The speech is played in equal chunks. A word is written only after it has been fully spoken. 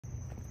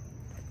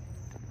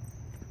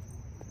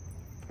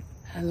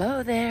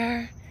Hello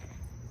there.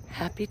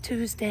 Happy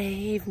Tuesday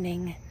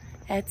evening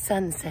at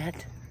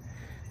sunset.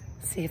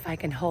 See if I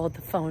can hold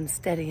the phone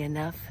steady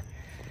enough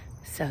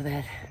so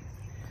that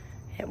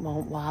it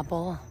won't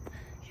wobble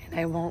and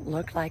I won't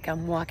look like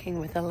I'm walking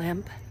with a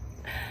limp.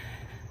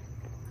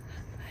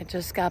 I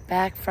just got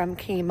back from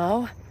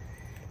chemo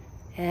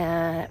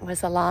and it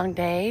was a long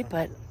day,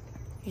 but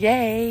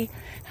yay,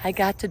 I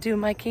got to do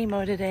my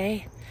chemo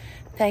today.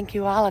 Thank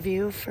you, all of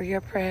you, for your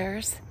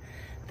prayers.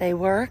 They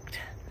worked.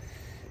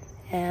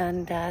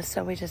 And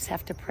so we just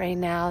have to pray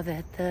now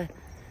that the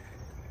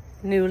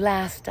new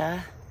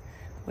Lasta,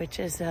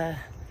 which is a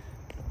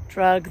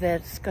drug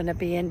that's going to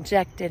be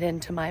injected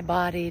into my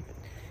body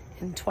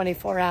in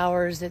 24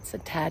 hours, it's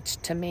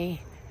attached to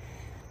me.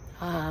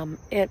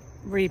 It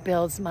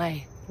rebuilds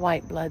my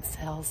white blood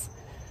cells.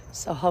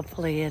 So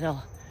hopefully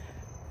it'll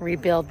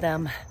rebuild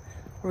them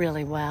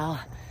really well.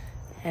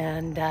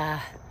 And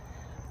I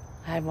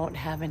won't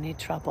have any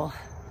trouble.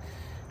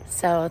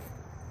 So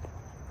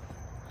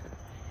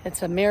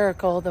it's a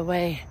miracle the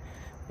way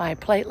my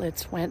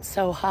platelets went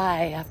so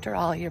high after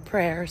all your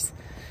prayers.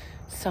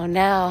 So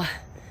now,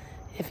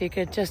 if you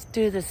could just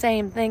do the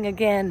same thing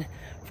again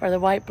for the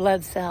white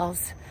blood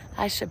cells,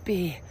 I should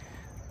be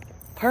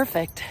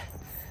perfect.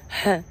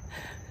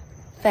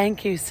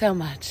 Thank you so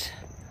much.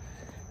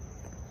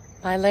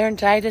 My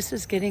laryngitis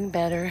is getting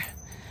better.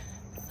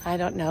 I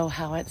don't know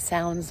how it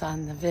sounds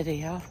on the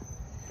video.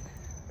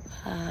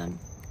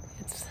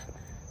 It's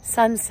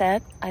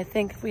sunset. I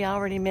think we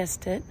already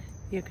missed it.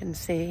 You can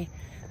see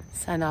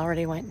sun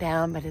already went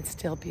down, but it's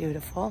still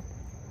beautiful.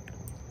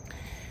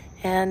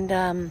 And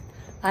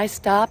I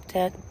stopped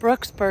at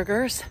Brooks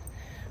Burgers,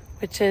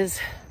 which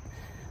is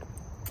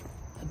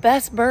the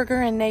best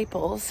burger in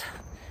Naples.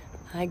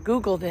 I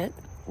Googled it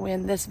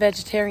when this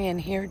vegetarian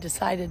here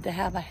decided to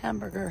have a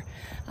hamburger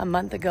a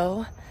month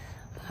ago.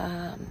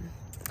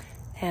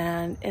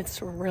 And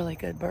it's a really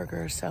good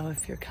burger. So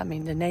if you're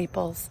coming to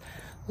Naples,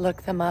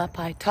 look them up.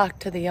 I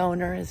talked to the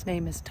owner. His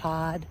name is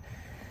Todd.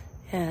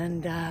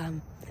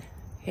 And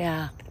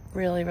yeah,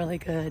 really, really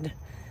good.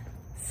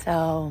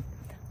 So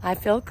I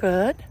feel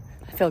good.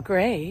 I feel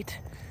great.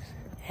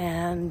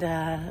 And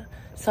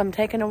so I'm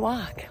taking a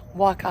walk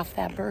off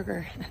that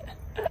burger.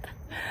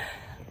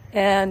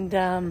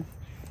 And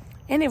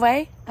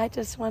anyway, I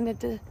just wanted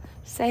to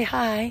say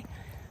hi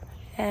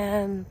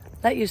and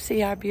let you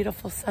see our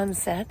beautiful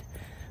sunset,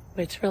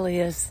 which really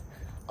is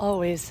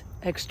always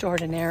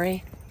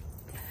extraordinary.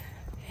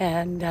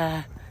 And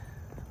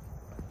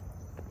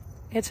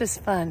it's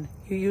just fun.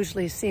 You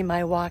usually see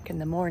my walk in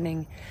the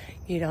morning.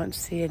 You don't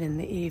see it in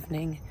the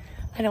evening.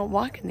 I don't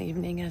walk in the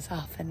evening as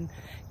often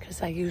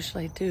because I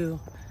usually do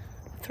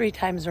 3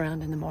 times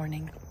around in the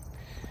morning.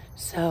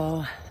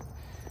 So,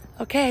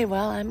 okay,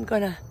 well, I'm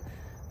gonna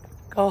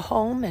go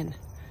home and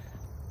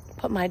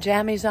put my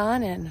jammies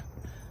on and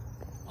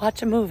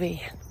watch a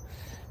movie.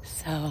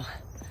 So,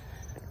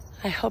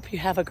 I hope you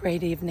have a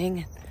great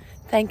evening.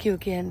 Thank you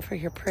again for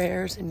your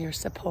prayers and your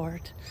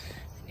support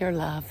and your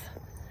love.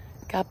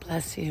 God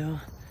bless you.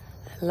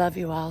 I love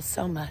you all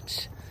so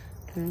much.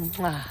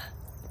 Mwah.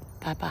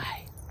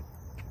 Bye-bye.